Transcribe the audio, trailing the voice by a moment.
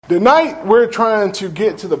Tonight, we're trying to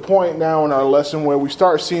get to the point now in our lesson where we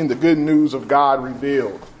start seeing the good news of God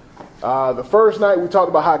revealed. The first night, we talked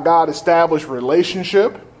about how God established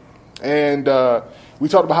relationship. And we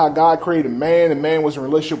talked about how God created man, and man was in a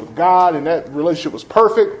relationship with God, and that relationship was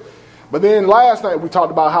perfect. But then last night, we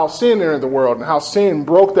talked about how sin entered the world and how sin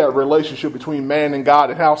broke that relationship between man and God,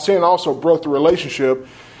 and how sin also broke the relationship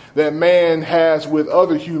that man has with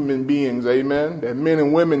other human beings, amen, that men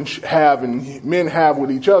and women have and men have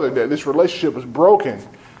with each other, that this relationship was broken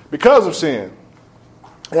because of sin.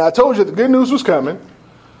 And I told you the good news was coming,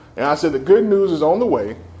 and I said the good news is on the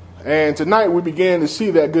way, and tonight we began to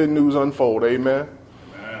see that good news unfold, amen?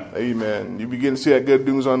 Amen. You begin to see that good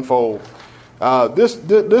news unfold.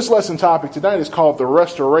 This lesson topic tonight is called the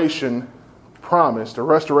restoration promise, the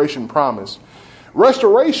restoration promise.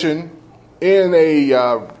 Restoration in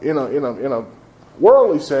a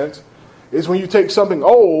worldly sense is when you take something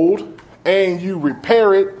old and you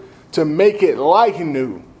repair it to make it like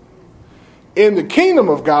new. In the kingdom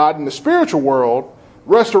of God, in the spiritual world,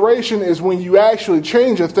 restoration is when you actually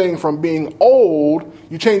change a thing from being old,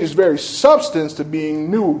 you change its very substance to being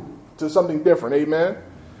new, to something different. Amen?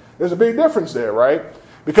 There's a big difference there, right?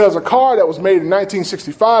 Because a car that was made in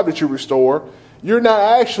 1965 that you restore, you're not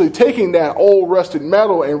actually taking that old rusted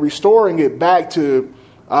metal and restoring it back to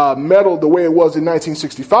metal the way it was in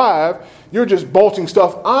 1965. You're just bolting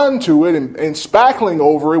stuff onto it and spackling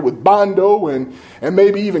over it with Bondo and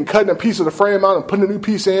maybe even cutting a piece of the frame out and putting a new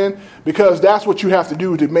piece in, because that's what you have to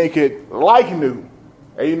do to make it like new.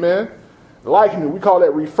 Amen? Like new. We call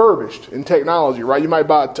that refurbished in technology, right? You might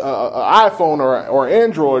buy an iPhone or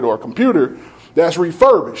Android or a computer that's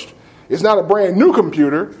refurbished. It's not a brand new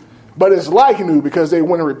computer, but it's like new because they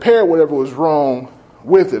want to repair whatever was wrong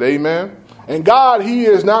with it. Amen? And God, He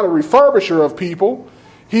is not a refurbisher of people.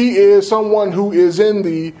 He is someone who is in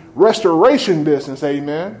the restoration business.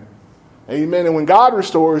 Amen? Amen. And when God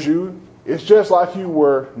restores you, it's just like you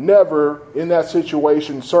were never in that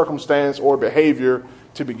situation, circumstance, or behavior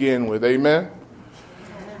to begin with. Amen?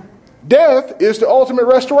 Death is the ultimate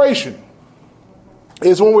restoration.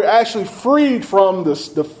 Is when we're actually freed from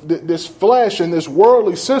this flesh and this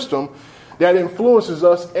worldly system that influences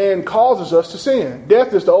us and causes us to sin.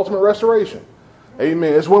 Death is the ultimate restoration.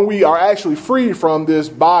 Amen. It's when we are actually freed from this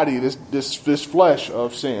body, this flesh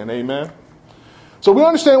of sin. Amen. So we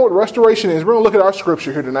understand what restoration is. We're going to look at our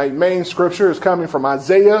scripture here tonight. Main scripture is coming from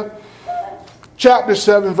Isaiah chapter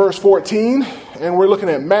 7, verse 14. And we're looking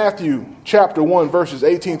at Matthew chapter 1, verses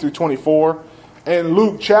 18 through 24. And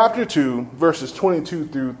Luke chapter 2, verses 22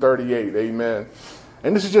 through 38. Amen.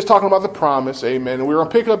 And this is just talking about the promise. Amen. And we're going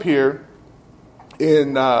to pick up here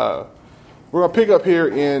in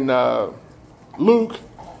Luke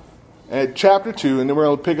at chapter 2, and then we're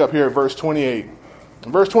going to pick up here at verse 28.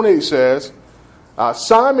 And verse 28 says,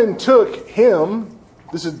 Simon took him,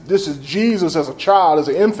 this is Jesus as a child, as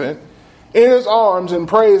an infant, in his arms and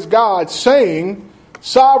praised God, saying,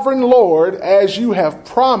 Sovereign Lord, as you have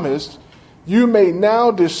promised, you may now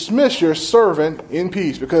dismiss your servant in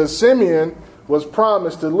peace. Because Simeon was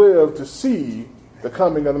promised to live to see the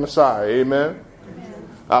coming of the Messiah. Amen.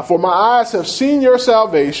 For my eyes have seen your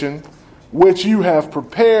salvation, which you have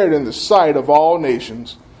prepared in the sight of all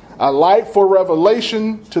nations, a light for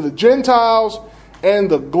revelation to the Gentiles and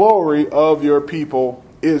the glory of your people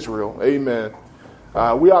Israel. Amen.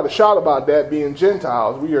 We ought to shout about that, being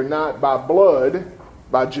Gentiles. We are not by blood,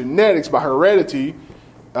 by genetics, by heredity,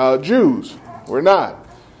 Jews. We're not.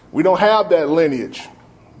 We don't have that lineage,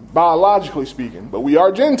 biologically speaking, but we are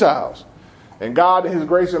Gentiles. And God, in His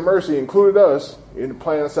grace and mercy, included us in the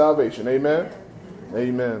plan of salvation. Amen?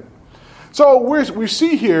 Amen. So we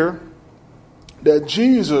see here that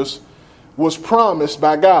Jesus was promised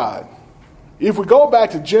by God. If we go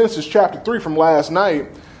back to Genesis chapter 3 from last night,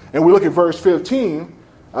 and we look at verse 15,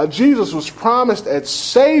 Jesus was promised as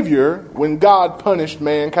Savior when God punished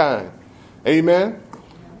mankind. Amen?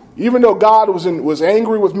 Even though God was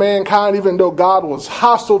angry with mankind, even though God was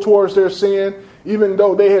hostile towards their sin, even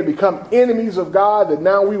though they had become enemies of God, that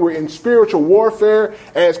now we were in spiritual warfare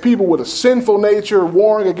as people with a sinful nature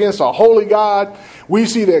warring against a holy God, we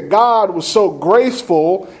see that God was so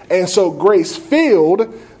graceful and so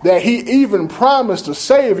grace-filled that He even promised a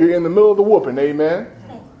Savior in the middle of the whooping. Amen?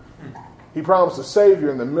 He promised a Savior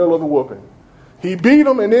in the middle of the whooping. He beat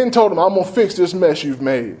them and then told them, I'm going to fix this mess you've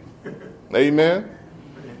made. Amen?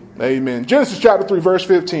 Amen. Genesis chapter 3, verse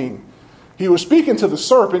 15. He was speaking to the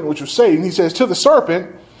serpent, which was Satan. He says, to the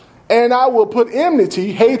serpent, and I will put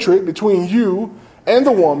enmity, hatred between you and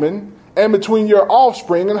the woman, and between your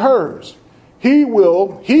offspring and hers. He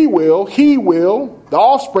will, the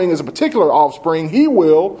offspring is a particular offspring, he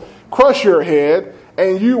will crush your head,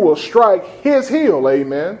 and you will strike his heel.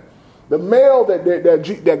 Amen. The male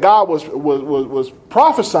that God was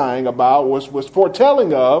prophesying about, was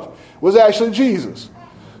foretelling of, was actually Jesus.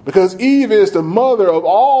 Because Eve is the mother of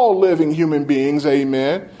all living human beings,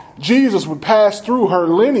 amen. Jesus would pass through her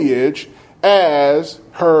lineage as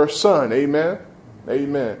her son, amen.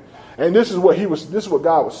 Amen. And this is what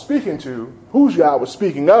God was speaking to, whose God was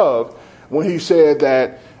speaking of, when he said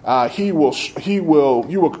that he will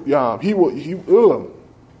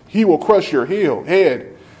crush your head,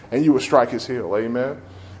 and you will strike his heel. Amen.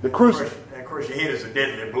 Of course, your head is a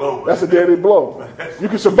deadly blow. That's a deadly blow. You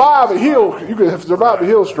can survive a heel. You can survive a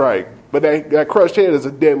heel strike, but that crushed head is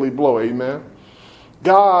a deadly blow. Amen.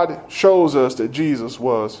 God shows us that Jesus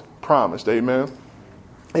was promised. Amen.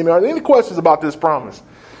 Amen. Are there any questions about this promise?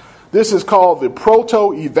 This is called the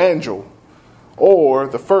proto-evangel, or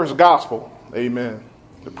the first gospel. Amen.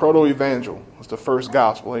 The proto-evangel is the first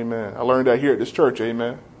gospel. Amen. I learned that here at this church.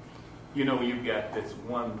 Amen. You know, you've got this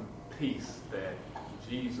one piece that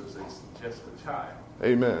Jesus is just a child.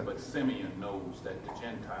 Amen. But Simeon knows that the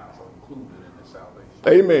Gentiles are included in the salvation.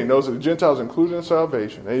 Amen. Those are the Gentiles included in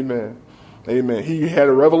salvation. Amen. Amen. He had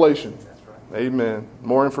a revelation. That's right. Amen.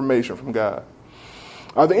 More information from God.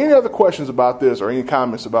 Are there any other questions about this or any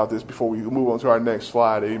comments about this before we move on to our next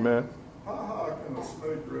slide? Amen. How can a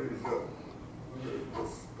snake raise up?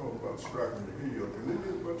 Let's talk about striking the heel. Can it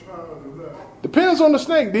get much higher than that? Depends on the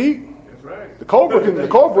snake, D. That's right. The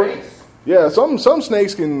cobra. Yeah, some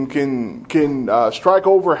snakes can strike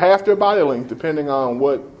over half their body length depending on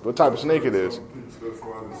what type of snake it is. That's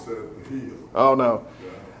why they said the heel. Oh no.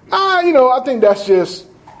 I think that's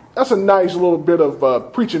a nice little bit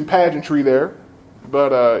of preaching pageantry there.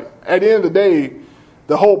 But at the end of the day,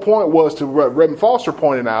 the whole point was to what Reverend Foster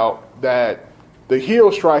pointed out, that the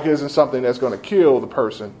heel strike isn't something that's going to kill the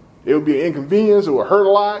person. It would be an inconvenience. It would hurt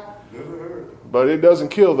a lot. But it doesn't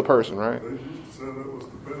kill the person, right? They used to say that was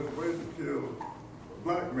the best way to kill a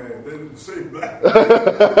black man. They didn't say black.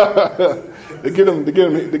 to get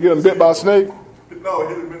him bit by a snake. No,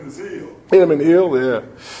 hit him in his heel. Hit him in the heel, yeah.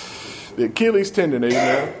 The Achilles tendon,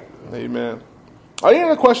 amen. Amen. Are there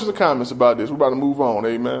any other questions or comments about this? We're about to move on,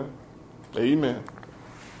 amen. Amen.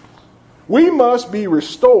 We must be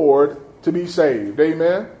restored to be saved,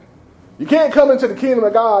 amen. You can't come into the kingdom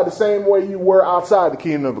of God the same way you were outside the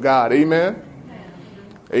kingdom of God, amen.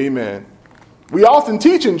 Amen. We often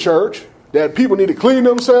teach in church that people need to clean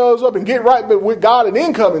themselves up and get right with God and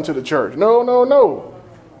then come into the church. No.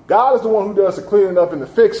 God is the one who does the cleaning up and the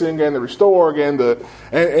fixing and the restoring and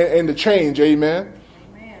the change. Amen.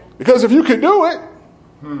 Because if you could do it,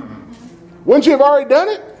 wouldn't you have already done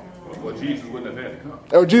it? Well, Jesus wouldn't have had to come.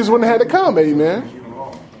 Or Jesus wouldn't have had to come. Amen.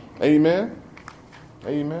 Amen.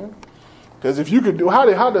 Amen. Because if you could do, how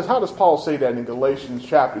does Paul say that in Galatians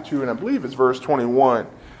chapter 2, and I believe it's verse 21?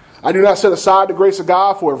 I do not set aside the grace of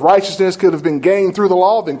God, for if righteousness could have been gained through the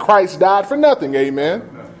law, then Christ died for nothing. Amen.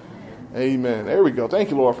 Amen. There we go.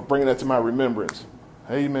 Thank you, Lord, for bringing that to my remembrance.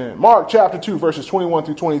 Amen. Mark chapter 2, verses 21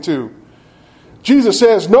 through 22. Jesus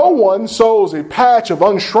says, no one sews a patch of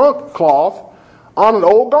unshrunk cloth on an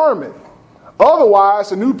old garment. Otherwise,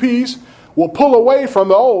 the new piece will pull away from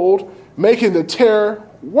the old, making the tear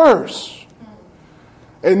worse.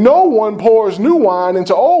 And no one pours new wine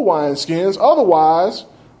into old wineskins. Otherwise,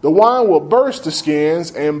 the wine will burst the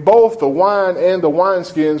skins, and both the wine and the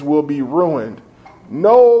wineskins will be ruined.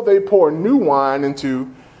 No, they pour new wine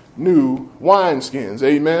into new wineskins.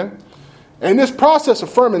 Amen. And this process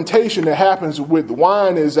of fermentation that happens with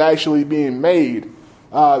wine is actually being made.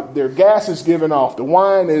 There are gases given off. The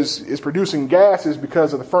wine is producing gases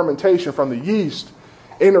because of the fermentation from the yeast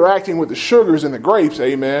interacting with the sugars in the grapes,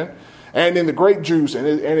 amen, and in the grape juice, and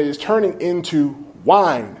it is turning into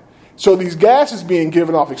wine. So these gases being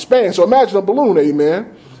given off expand. So imagine a balloon,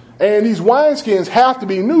 amen, and these wineskins have to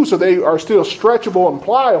be new so they are still stretchable and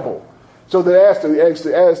pliable. So that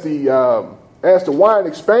as the wine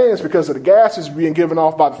expands because of the gases being given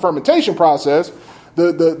off by the fermentation process,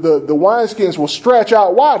 the wineskins will stretch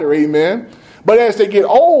out wider, amen. But as they get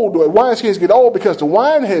old, the wineskins get old because the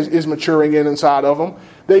wine is maturing inside of them,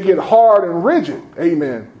 they get hard and rigid,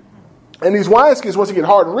 amen. And these wineskins, once they get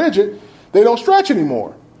hard and rigid, they don't stretch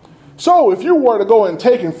anymore. So if you were to go and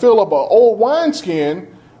take and fill up an old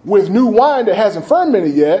wineskin with new wine that hasn't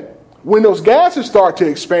fermented yet, when those gases start to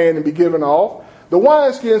expand and be given off, the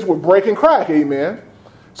wineskins will break and crack, amen.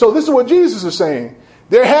 So this is what Jesus is saying.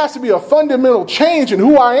 There has to be a fundamental change in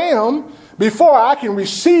who I am before I can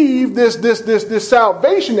receive this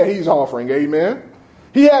salvation that he's offering, amen.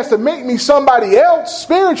 He has to make me somebody else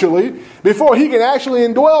spiritually before he can actually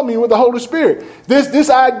indwell me with the Holy Spirit. This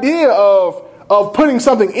idea of putting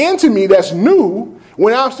something into me that's new,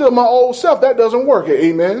 when I'm still my old self, that doesn't work.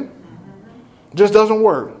 Amen. Just doesn't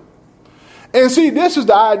work. And see, this is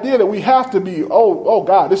the idea that we have to be, oh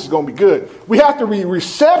God, this is going to be good. We have to be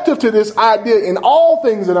receptive to this idea in all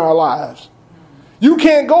things in our lives. You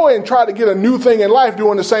can't go and try to get a new thing in life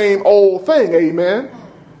doing the same old thing. Amen.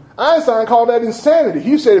 Einstein called that insanity.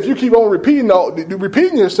 He said if you keep on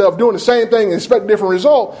repeating yourself, doing the same thing and expect a different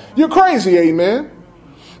result, you're crazy. Amen.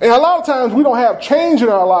 And a lot of times we don't have change in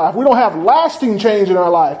our life. We don't have lasting change in our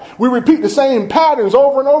life. We repeat the same patterns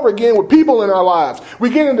over and over again with people in our lives. We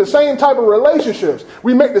get into the same type of relationships.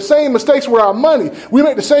 We make the same mistakes with our money. We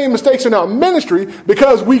make the same mistakes in our ministry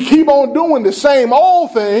because we keep on doing the same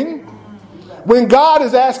old thing when God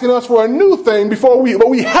is asking us for a new thing but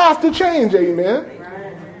we have to change. Amen.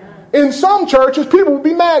 In some churches, people will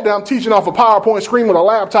be mad that I'm teaching off a PowerPoint screen with a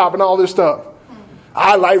laptop and all this stuff.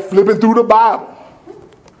 I like flipping through the Bible.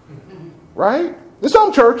 Right? In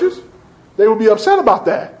some churches, they would be upset about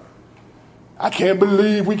that. I can't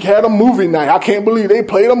believe we had a movie night. I can't believe they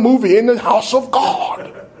played a movie in the house of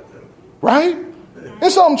God. Right? In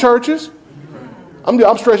some churches.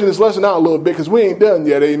 I'm stretching this lesson out a little bit because we ain't done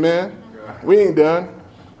yet, amen? We ain't done.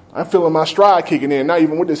 I'm feeling my stride kicking in, not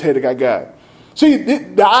even with this headache I got. See,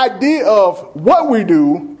 the idea of what we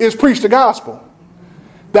do is preach the gospel.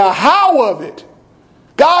 The how of it,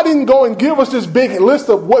 God didn't go and give us this big list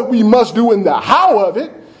of what we must do in the how of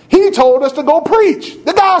it. He told us to go preach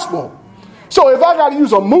the gospel. So if I got to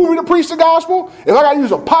use a movie to preach the gospel, if I got to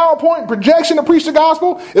use a PowerPoint projection to preach the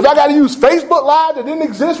gospel, if I got to use Facebook Live that didn't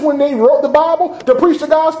exist when they wrote the Bible to preach the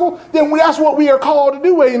gospel, then that's what we are called to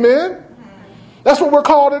do, amen? That's what we're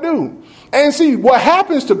called to do. And see, what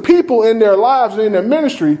happens to people in their lives and in their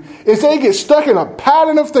ministry is they get stuck in a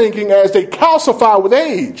pattern of thinking as they calcify with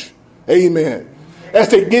age, amen? As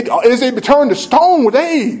they turn to stone with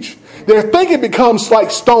age. Their thinking becomes like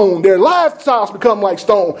stone. Their lifestyles become like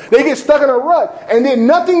stone. They get stuck in a rut. And then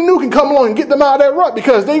nothing new can come along and get them out of that rut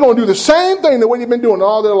because they're going to do the same thing that they've been doing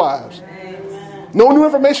all their lives. Amen. No new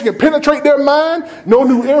information can penetrate their mind. No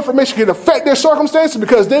new information can affect their circumstances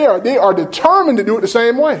because they are determined to do it the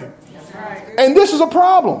same way. Right. And this is a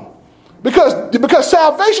problem. Because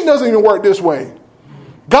salvation doesn't even work this way.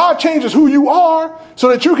 God changes who you are so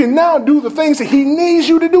that you can now do the things that he needs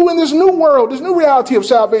you to do in this new world, this new reality of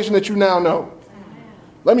salvation that you now know.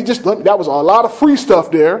 That was a lot of free stuff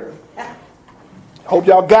there. Hope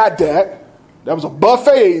y'all got that. That was a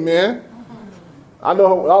buffet, man. I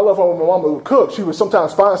love how my mama would cook. She would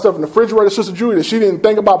sometimes find stuff in the refrigerator, Sister Julie, that she didn't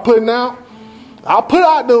think about putting out. I put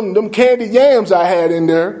out them candied yams I had in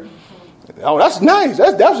there. Oh, that's nice.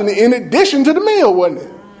 That was in addition to the meal, wasn't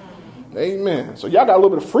it? Amen. So y'all got a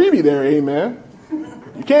little bit of freebie there, amen.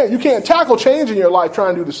 You can't tackle change in your life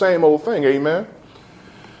trying to do the same old thing, amen.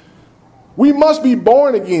 We must be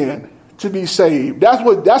born again to be saved.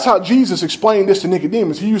 That's how Jesus explained this to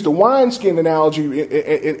Nicodemus. He used the wineskin analogy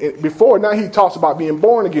before. Now he talks about being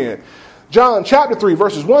born again. John chapter 3,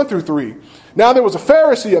 verses 1 through 3. Now there was a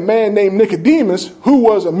Pharisee, a man named Nicodemus, who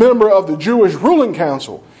was a member of the Jewish ruling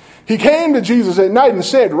council. He came to Jesus at night and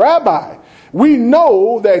said, Rabbi, we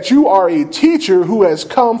know that you are a teacher who has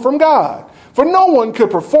come from God. For no one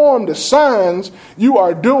could perform the signs you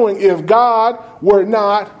are doing if God were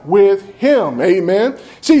not with him. Amen.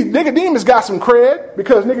 See, Nicodemus got some cred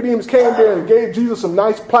because Nicodemus came there and gave Jesus some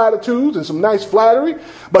nice platitudes and some nice flattery,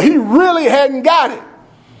 but he really hadn't got it.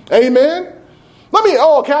 Amen.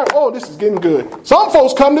 This is getting good. Some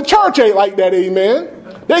folks come to church ain't like that, amen.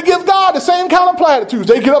 They give God the same kind of platitudes.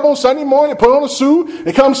 They get up on Sunday morning, put on a suit,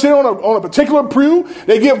 they come sit on a particular pew.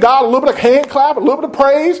 They give God a little bit of hand clap, a little bit of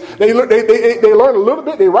praise. They learn a little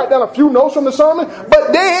bit. They write down a few notes from the sermon,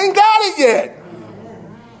 but they ain't got it yet.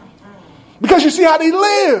 Because you see how they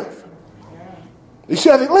live.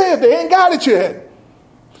 They ain't got it yet.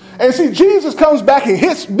 And see, Jesus comes back and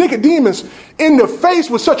hits Nicodemus in the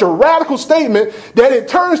face with such a radical statement that it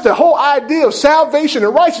turns the whole idea of salvation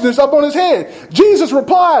and righteousness up on his head. Jesus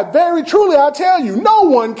replied, very truly, I tell you, no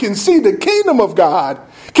one can see the kingdom of God,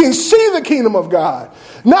 enter the kingdom of God.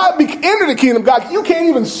 You can't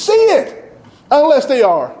even see it unless they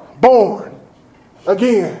are born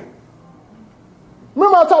again.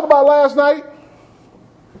 Remember I talked about last night?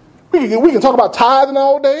 We can talk about tithing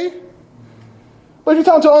all day. But if you're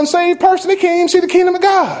talking to an unsaved person, they can't even see the kingdom of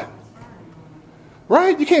God.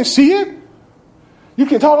 Right? You can't see it. You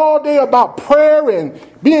can talk all day about prayer and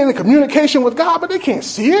being in communication with God, but they can't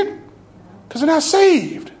see it because they're not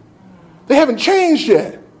saved. They haven't changed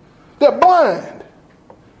yet. They're blind.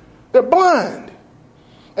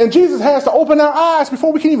 And Jesus has to open our eyes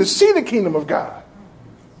before we can even see the kingdom of God.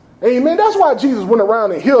 Amen. That's why Jesus went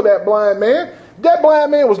around and healed that blind man. That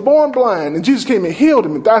blind man was born blind, and Jesus came and healed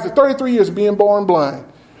him after 33 years of being born blind.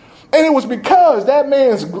 And it was because that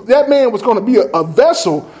man was going to be a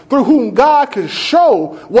vessel through whom God could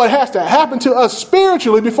show what has to happen to us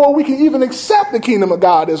spiritually before we can even accept the kingdom of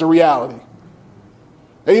God as a reality.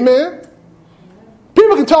 Amen?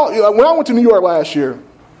 People can talk. When I went to New York last year,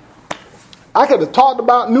 I could have talked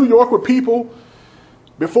about New York with people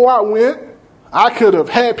before I went. I could have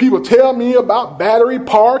had people tell me about Battery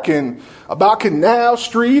Park and about Canal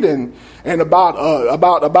Street and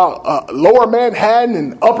about Lower Manhattan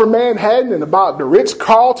and Upper Manhattan and about the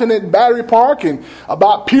Ritz-Carlton at Battery Park and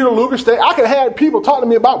about Peter Luger State. I could have had people talk to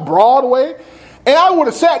me about Broadway, and I would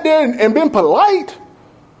have sat there and been polite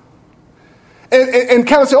and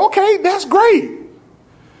kind of said, okay, that's great.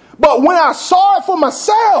 But when I saw it for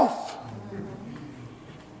myself,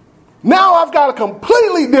 now I've got a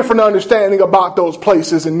completely different understanding about those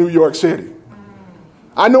places in New York City.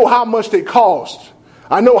 I know how much they cost.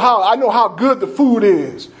 I know how good the food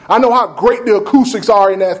is. I know how great the acoustics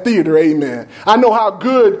are in that theater. Amen. I know how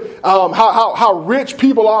good, how rich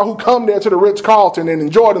people are who come there to the Ritz-Carlton and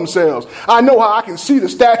enjoy themselves. I know how I can see the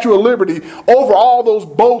Statue of Liberty over all those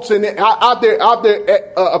boats and out there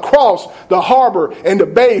across the harbor and the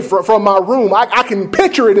bay from my room. I can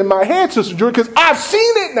picture it in my head, Sister Drew, because I've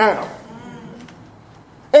seen it now.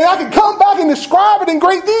 And I can come back and describe it in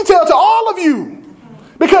great detail to all of you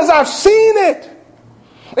because I've seen it.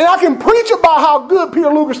 And I can preach about how good Peter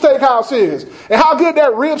Luger Steakhouse is and how good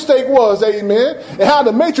that rib steak was, amen, and how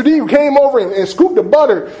the maitre d' came over and scooped the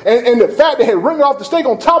butter and the fat that had wrung off the steak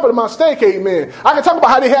on top of my steak, amen. I can talk about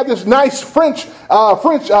how they have this nice French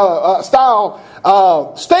style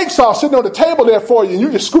steak sauce sitting on the table there for you, and you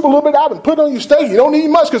just scoop a little bit out and put it on your steak. You don't need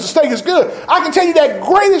much because the steak is good. I can tell you that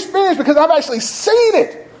great experience because I've actually seen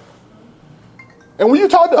it. And when you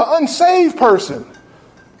talk to an unsaved person,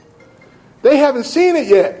 they haven't seen it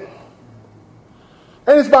yet.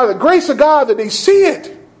 And it's by the grace of God that they see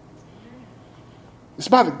it. It's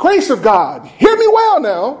by the grace of God, hear me well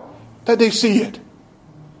now, that they see it.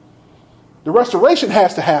 The restoration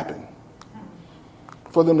has to happen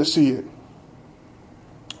for them to see it.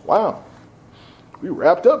 Wow. We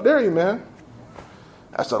wrapped up there, amen.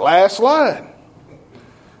 That's the last slide.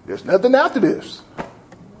 There's nothing after this.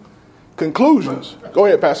 Conclusions. Go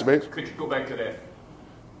ahead, Pastor Bates. Could you go back to that?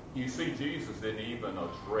 You see, Jesus didn't even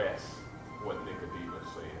address what Nicodemus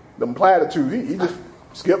said. Them platitudes, he just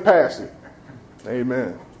skipped past it.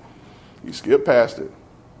 Amen. He skipped past it.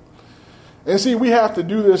 And see, we have to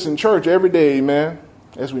do this in church every day, amen,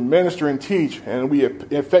 as we minister and teach and we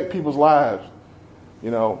affect people's lives.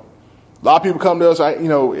 You know, a lot of people come to us,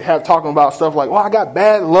 have talking about stuff like, I got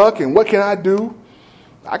bad luck and what can I do?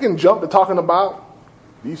 I can jump to talking about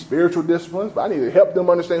these spiritual disciplines, but I need to help them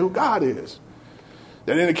understand who God is.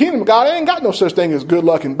 That in the kingdom of God, ain't got no such thing as good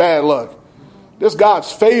luck and bad luck. There's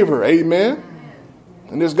God's favor, amen?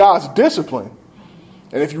 And there's God's discipline.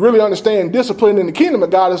 And if you really understand discipline in the kingdom of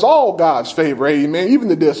God, it's all God's favor, amen? Even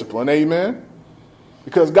the discipline, amen?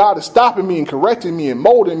 Because God is stopping me and correcting me and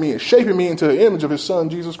molding me and shaping me into the image of his son,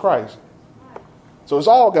 Jesus Christ. So it's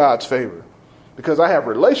all God's favor because I have a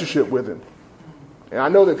relationship with him. And I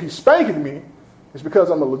know that if he's spanking me, it's because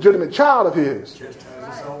I'm a legitimate child of his.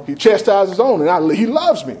 He chastises his own, and he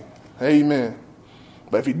loves me. Amen.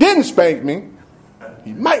 But if he didn't spank me,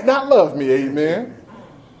 he might not love me. Amen.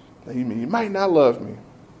 He might not love me.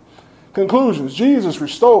 Conclusions. Jesus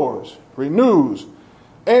restores, renews,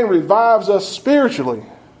 and revives us spiritually.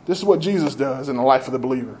 This is what Jesus does in the life of the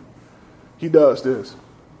believer. He does this.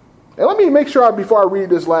 And let me make sure before I read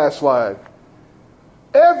this last slide.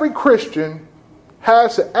 Every Christian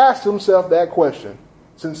has to ask himself that question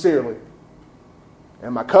sincerely.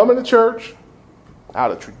 Am I coming to church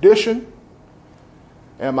out of tradition?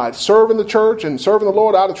 Am I serving the church and serving the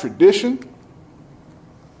Lord out of tradition?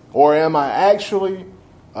 Or am I actually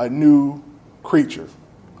a new creature?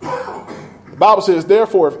 The Bible says,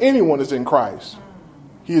 therefore, if anyone is in Christ,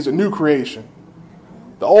 he is a new creation.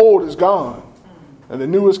 The old is gone and the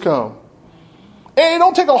new has come. And it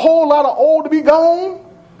don't take a whole lot of old to be gone.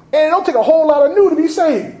 And it don't take a whole lot of new to be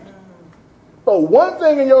saved. But one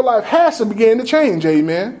thing in your life has to begin to change,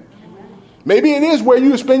 amen. Maybe it is where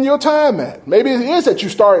you spend your time at. Maybe it is that you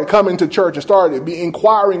started coming to church and started to be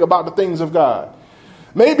inquiring about the things of God.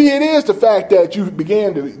 Maybe it is the fact that you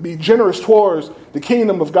began to be generous towards the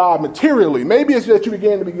kingdom of God materially. Maybe it's that you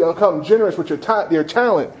began to become generous with your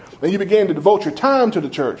talent and you began to devote your time to the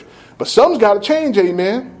church. But something's got to change,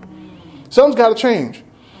 amen. Something's got to change.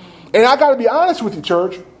 And I got to be honest with you,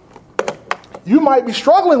 church. You might be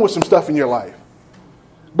struggling with some stuff in your life.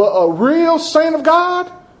 But a real saint of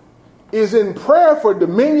God is in prayer for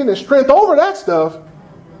dominion and strength over that stuff,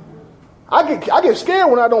 I get scared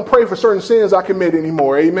when I don't pray for certain sins I commit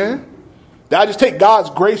anymore. Amen. That I just take God's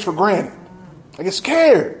grace for granted. I get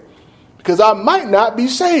scared because I might not be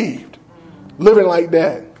saved living like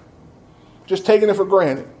that. Just taking it for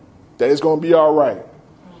granted that it's going to be all right.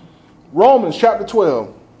 Romans chapter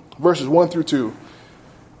 12, verses 1 through 2.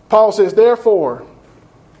 Paul says, therefore,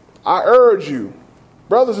 I urge you,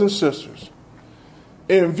 brothers and sisters,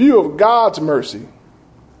 in view of God's mercy,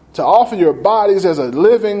 to offer your bodies as a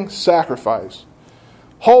living sacrifice,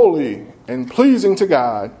 holy and pleasing to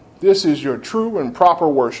God. This is your true and proper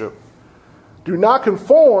worship. Do not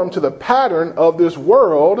conform to the pattern of this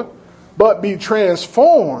world, but be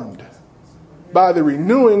transformed by the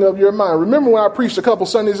renewing of your mind. Remember when I preached a couple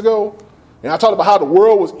Sundays ago, and I talked about how the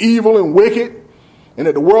world was evil and wicked, and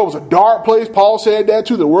that the world was a dark place? Paul said that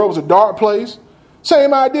too, the world was a dark place.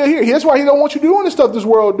 Same idea here. That's why he don't want you doing the stuff this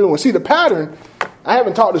world doing. See, the pattern, I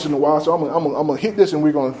haven't taught this in a while, so I'm gonna hit this and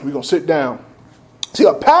we're gonna sit down. See,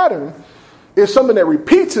 a pattern is something that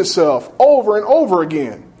repeats itself over and over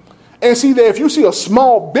again. And see that if you see a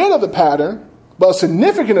small bit of the pattern, but a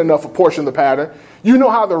significant enough a portion of the pattern, you know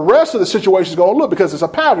how the rest of the situation is going to look because it's a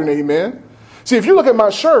pattern, amen? See, if you look at my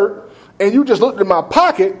shirt and you just looked at my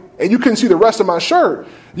pocket and you couldn't see the rest of my shirt,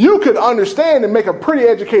 you could understand and make a pretty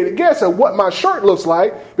educated guess at what my shirt looks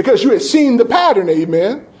like because you had seen the pattern,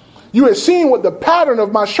 amen? You had seen what the pattern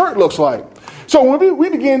of my shirt looks like. So when we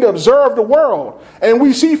begin to observe the world and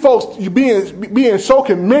we see folks being so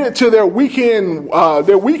committed to their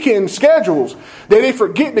weekend schedules that they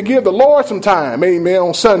forget to give the Lord some time, amen,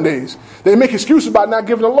 on Sundays. They make excuses about not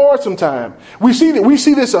giving the Lord some time. We see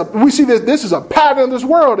this is a pattern of this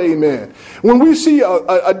world, amen. When we see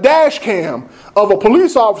a dash cam of a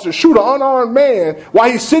police officer shoot an unarmed man while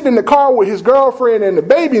he's sitting in the car with his girlfriend and the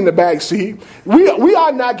baby in the back seat, we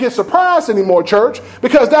ought not get surprised anymore, church,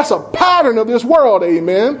 because that's a pattern of this world,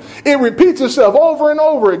 amen. It repeats itself over and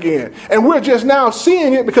over again. And we're just now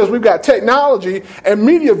seeing it because we've got technology and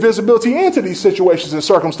media visibility into these situations and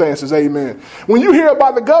circumstances, amen. When you hear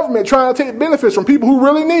about the government trying to take benefits from people who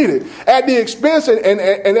really need it at the expense and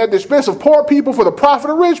at the expense of poor people for the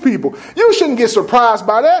profit of rich people, you shouldn't get surprised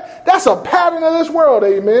by that. That's a pattern of this world,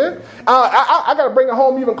 amen. I got to bring it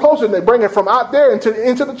home even closer than they bring it from out there into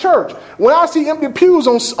the church. When I see empty pews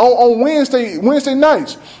on Wednesday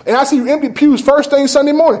nights, and I see empty pews first thing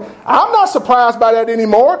Sunday morning, I'm not surprised by that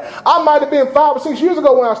anymore. I might have been 5 or 6 years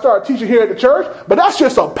ago when I started teaching here at the church, but that's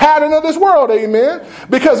just a pattern of this world, amen.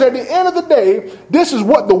 Because at the end of the day, this is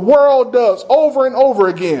what the world does over and over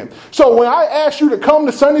again. So when I ask you to come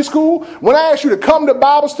to Sunday school, when I ask you to come to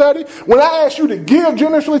Bible study, when I ask you to give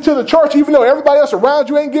generously to the church, even though everybody else around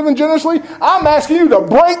you ain't giving generously, I'm asking you to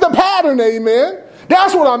break the pattern, amen.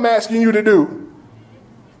 That's what I'm asking you to do.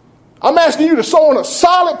 I'm asking you to sew on a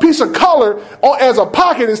solid piece of color as a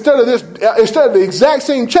pocket instead of the exact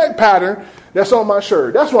same check pattern that's on my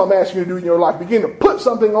shirt. That's what I'm asking you to do in your life. Begin to put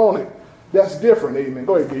something on it that's different, amen.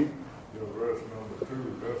 Go ahead, Pete. Verse number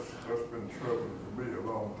 2, that's been troubling for me a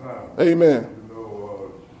long time. Amen.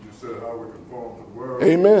 You said how we conform to the world.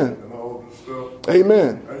 Amen. And all this stuff.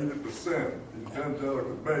 Amen. 80%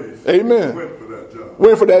 evangelical base. Amen. Went for that junk.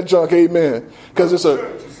 Went for that junk, amen. Because it's a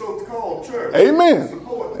church, it's so-called church. Amen.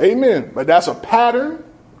 Amen. But that's a pattern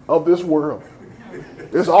of this world.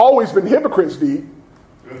 There's always been hypocrites, D.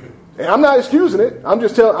 And I'm not excusing it. I'm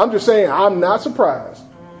just saying I'm not surprised.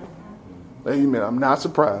 Amen. I'm not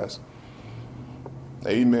surprised.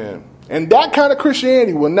 Amen. And that kind of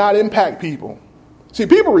Christianity will not impact people. See,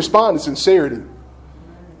 people respond to sincerity.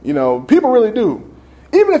 People really do.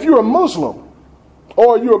 Even if you're a Muslim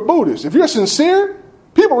or you're a Buddhist, if you're sincere,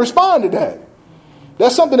 people respond to that.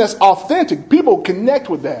 That's something that's authentic. People connect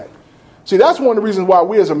with that. See, that's one of the reasons why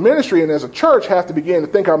we as a ministry and as a church have to begin to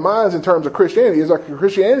think our minds in terms of Christianity. Is our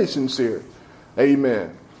Christianity sincere?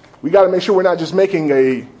 Amen. We got to make sure we're not just making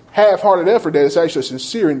a half-hearted effort, that it's actually a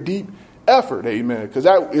sincere and deep effort. Amen. Because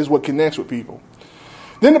that is what connects with people.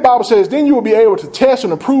 Then the Bible says, then you will be able to test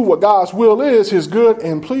and approve what God's will is, his good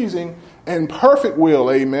and pleasing and perfect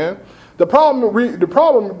will. Amen. The problem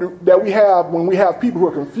that we have when we have people who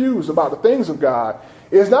are confused about the things of God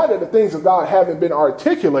is not that the things of God haven't been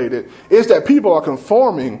articulated. It's that people are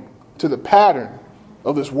conforming to the pattern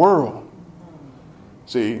of this world.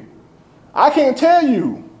 See, I can't tell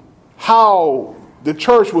you how the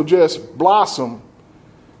church will just blossom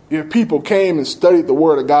if people came and studied the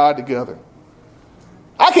Word of God together.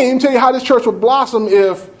 I can't even tell you how this church would blossom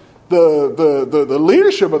if the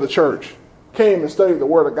leadership of the church came and studied the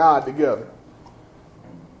Word of God together.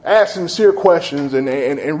 Ask sincere questions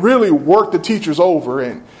and really work the teachers over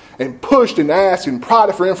and and pushed and asked and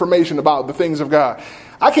prodded for information about the things of God.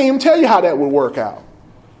 I can't even tell you how that would work out.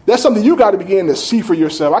 That's something you got to begin to see for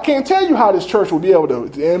yourself. I can't tell you how this church will be able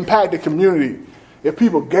to impact the community if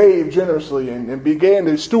people gave generously and began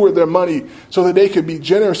to steward their money so that they could be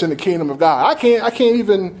generous in the kingdom of God. I can't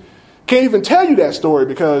even tell you that story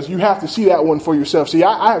because you have to see that one for yourself. See,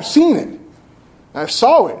 I have seen it. I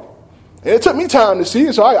saw it. And it took me time to see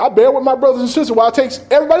it, so I bear with my brothers and sisters while it takes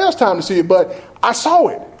everybody else time to see it, but I saw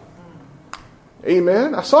it.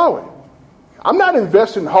 Amen. I saw it. I'm not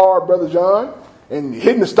investing hard, Brother John, and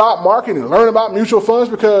hitting the stock market and learning about mutual funds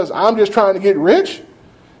because I'm just trying to get rich.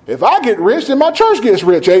 If I get rich, then my church gets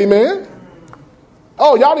rich. Amen.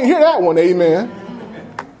 Oh, y'all didn't hear that one. Amen.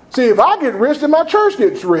 See, if I get rich, then my church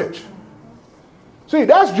gets rich. See,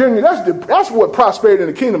 that's genuine. That's what prosperity in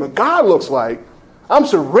the kingdom of God looks like. I'm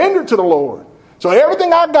surrendered to the Lord. So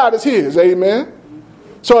everything I got is his. Amen.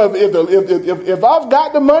 So if I've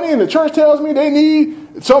got the money and the church tells me they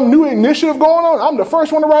need some new initiative going on, I'm the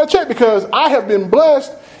first one to write a check because I have been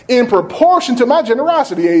blessed in proportion to my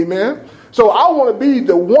generosity. Amen. So I want to be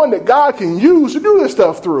the one that God can use to do this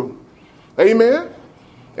stuff through. Amen.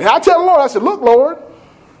 And I tell the Lord, I said, look, Lord,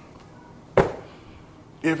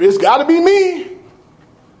 if it's got to be me,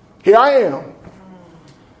 here I am.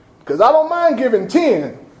 Because I don't mind giving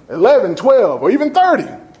 10, 11, 12, or even 30.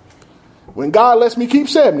 When God lets me keep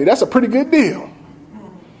 70, that's a pretty good deal.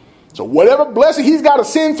 So whatever blessing he's got to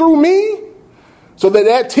send through me, so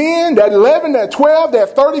that 10, that 11, that 12,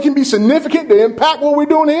 that 30 can be significant to impact what we're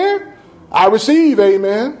doing here, I receive,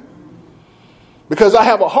 amen. Because I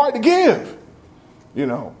have a heart to give, you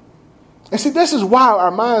know. And see, this is why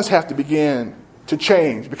our minds have to begin to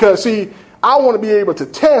change. Because, see, I want to be able to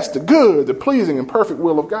test the good, the pleasing, and perfect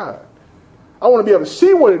will of God. I want to be able to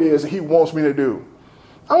see what it is that he wants me to do.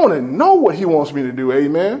 I want to know what he wants me to do,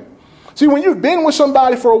 amen. See, when you've been with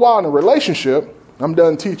somebody for a while in a relationship, I'm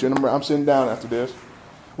done teaching, I'm sitting down after this.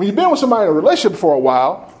 When you've been with somebody in a relationship for a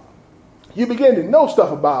while, you begin to know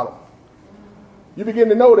stuff about them. You begin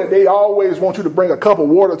to know that they always want you to bring a cup of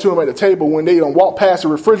water to them at the table when they don't walk past the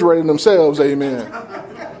refrigerator themselves, amen.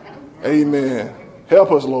 Amen.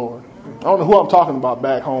 Help us, Lord. I don't know who I'm talking about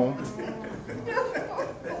back home.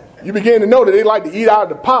 You begin to know that they like to eat out of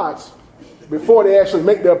the pots before they actually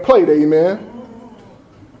make their plate, amen.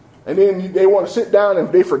 And then they want to sit down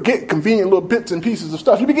and they forget convenient little bits and pieces of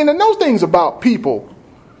stuff. You begin to know things about people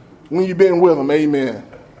when you've been with them, amen.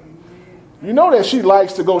 You know that she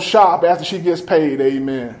likes to go shop after she gets paid,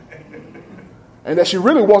 amen. And that she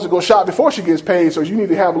really wants to go shop before she gets paid, so you need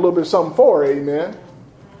to have a little bit of something for her, amen.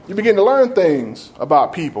 You begin to learn things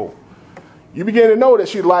about people. You begin to know that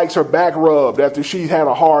she likes her back rubbed after she's had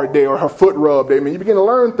a hard day or her foot rubbed, amen. You begin to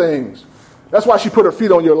learn things. That's why she put her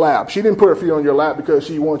feet on your lap. She didn't put her feet on your lap because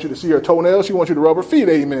she wants you to see her toenails. She wants you to rub her feet,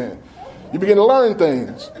 amen. You begin to learn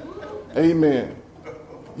things, amen.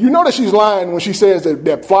 You know that she's lying when she says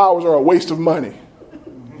that flowers are a waste of money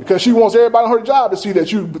because she wants everybody on her job to see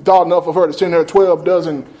that you thought enough of her to send her 12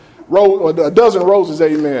 dozen a dozen roses,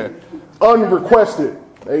 amen. Unrequested,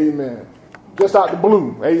 amen. Just out the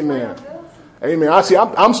blue, amen. Amen. I see.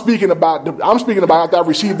 I'm speaking about after I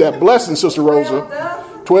received that blessing, Sister Rosa.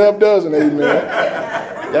 12 dozen, amen.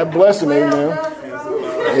 That blessing, amen.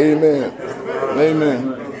 Amen. Amen.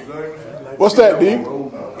 What's that, D?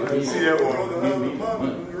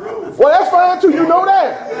 Well, that's fine too. You know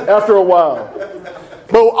that after a while.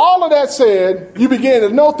 But all of that said, you begin to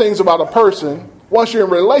know things about a person once you're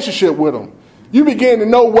in a relationship with them. You begin to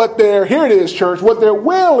know what here it is, church, what their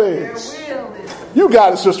will is. You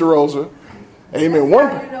got it, Sister Rosa. Amen. You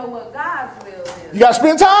know what God's will is. You got to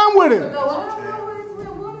spend time with him.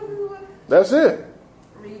 That's it.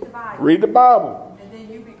 Read the Bible. Read the Bible. And then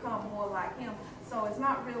you become more like him. So it's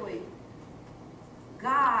not really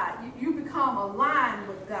God. You become aligned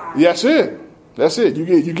with God. That's it. That's it. You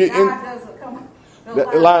get God in. doesn't come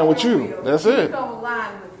align with you. Will. That's you it. Become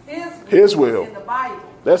aligned with His will. His will. In the Bible.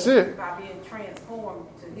 That's it. By being transformed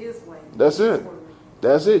to His way. That's it.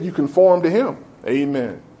 That's it. You conform to Him.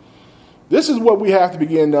 Amen. This is what we have to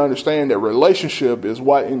begin to understand, that relationship is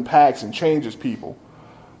what impacts and changes people.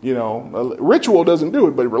 You know, ritual doesn't do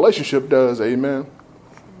it, but relationship does. Amen.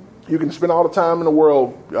 You can spend all the time in the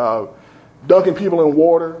world dunking people in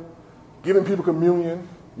water, giving people communion.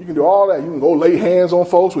 You can do all that. You can go lay hands on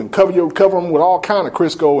folks. We can cover them with all kind of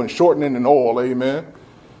Crisco and shortening and oil. Amen.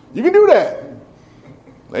 You can do that.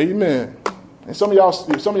 Amen. And some of y'all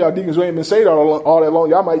deacons who ain't been saved all that long,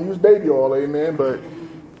 y'all might use baby oil. Amen. But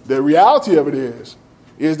the reality of it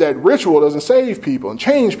is that ritual doesn't save people and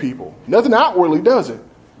change people. Nothing outwardly does it.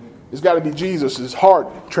 It's got to be Jesus'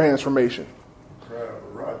 heart transformation. Cry of a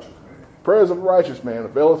righteous man. Prayers of a righteous man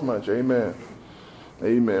availeth much. Amen.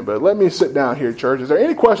 Amen. But let me sit down here, church. Is there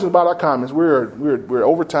any questions about our comments? We're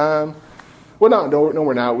over time. Well, no,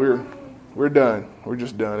 we're not. We're done. We're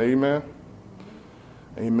just done. Amen.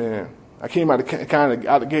 Amen. I came out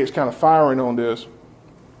the gates kind of firing on this,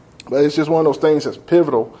 but it's just one of those things that's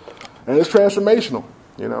pivotal and it's transformational.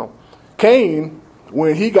 You know, Cain,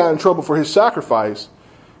 when he got in trouble for his sacrifice,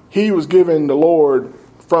 he was given the Lord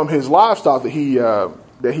from his livestock that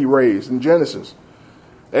he raised in Genesis.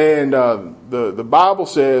 And the Bible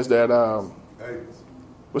says that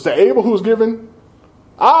was that Abel who was given?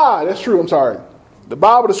 That's true. I'm sorry. The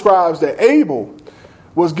Bible describes that Abel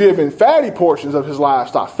was given fatty portions of his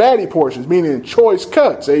livestock. Fatty portions, meaning choice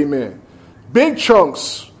cuts. Amen. Big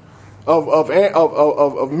chunks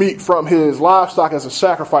of meat from his livestock as a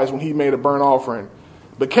sacrifice when he made a burnt offering.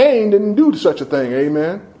 But Cain didn't do such a thing.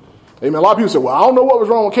 Amen. Amen. A lot of people say, well, I don't know what was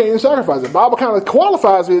wrong with Cain's sacrifice. The Bible kind of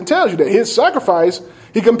qualifies it and tells you that his sacrifice,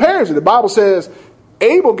 he compares it. The Bible says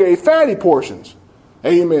Abel gave fatty portions.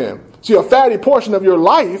 Amen. See, a fatty portion of your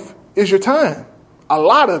life is your time. A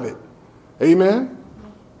lot of it. Amen.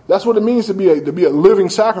 That's what it means to be a living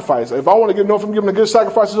sacrifice. If I want to know if I'm giving a good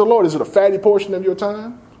sacrifice to the Lord, is it a fatty portion of your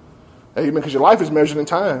time? Amen. Because your life is measured in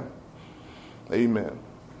time. Amen.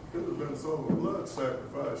 Could have been some blood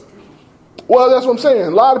sacrifice too. Well, that's what I'm saying. A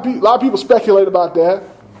lot of people speculate about that,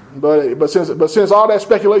 but since all that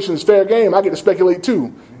speculation is fair game, I get to speculate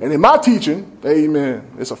too. And in my teaching,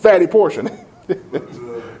 amen, it's a fatty portion.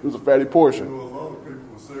 It was a fatty portion. You know, a lot of people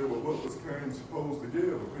will say, well, what was Cain supposed to give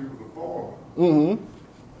if he was a farmer? Mm-hmm.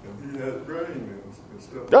 And he had grain and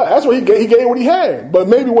stuff. Yeah, that's what he gave. He gave what he had, but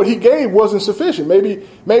maybe what he gave wasn't sufficient.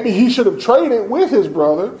 Maybe he should have traded with his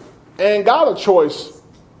brother and got a choice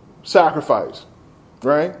sacrifice,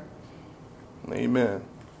 right? Amen.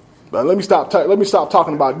 But let me stop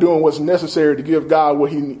talking about doing what's necessary to give God what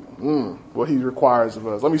He requires of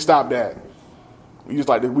us. Let me stop that. We just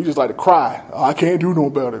like to cry. Oh, I can't do no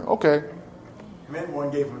better. Okay. Maybe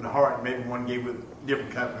one gave from the heart, maybe one gave with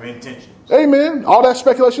different kind of intentions. Amen. All that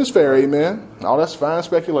speculation is fair. Amen. All that's fine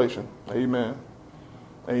speculation. Amen.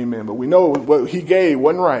 Amen. But we know what he gave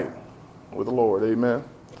wasn't right with the Lord. Amen.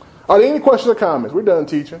 Are there any questions or comments? We're done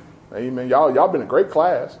teaching. Amen. Y'all been a great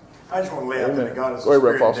class. I just want to lay out that God is a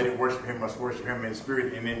spirit, that worship Him must worship Him in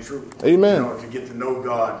spirit and in truth. Amen. To get to know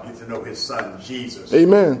God, get to know His Son, Jesus.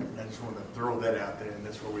 Amen. I just want to throw that out there, and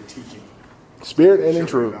that's what we're teaching. Spirit and in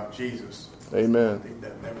truth. About Jesus. Amen. I think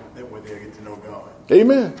that way they'll get to know God.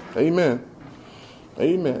 Amen. Amen.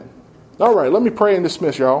 Amen. All right, let me pray and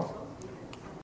dismiss y'all.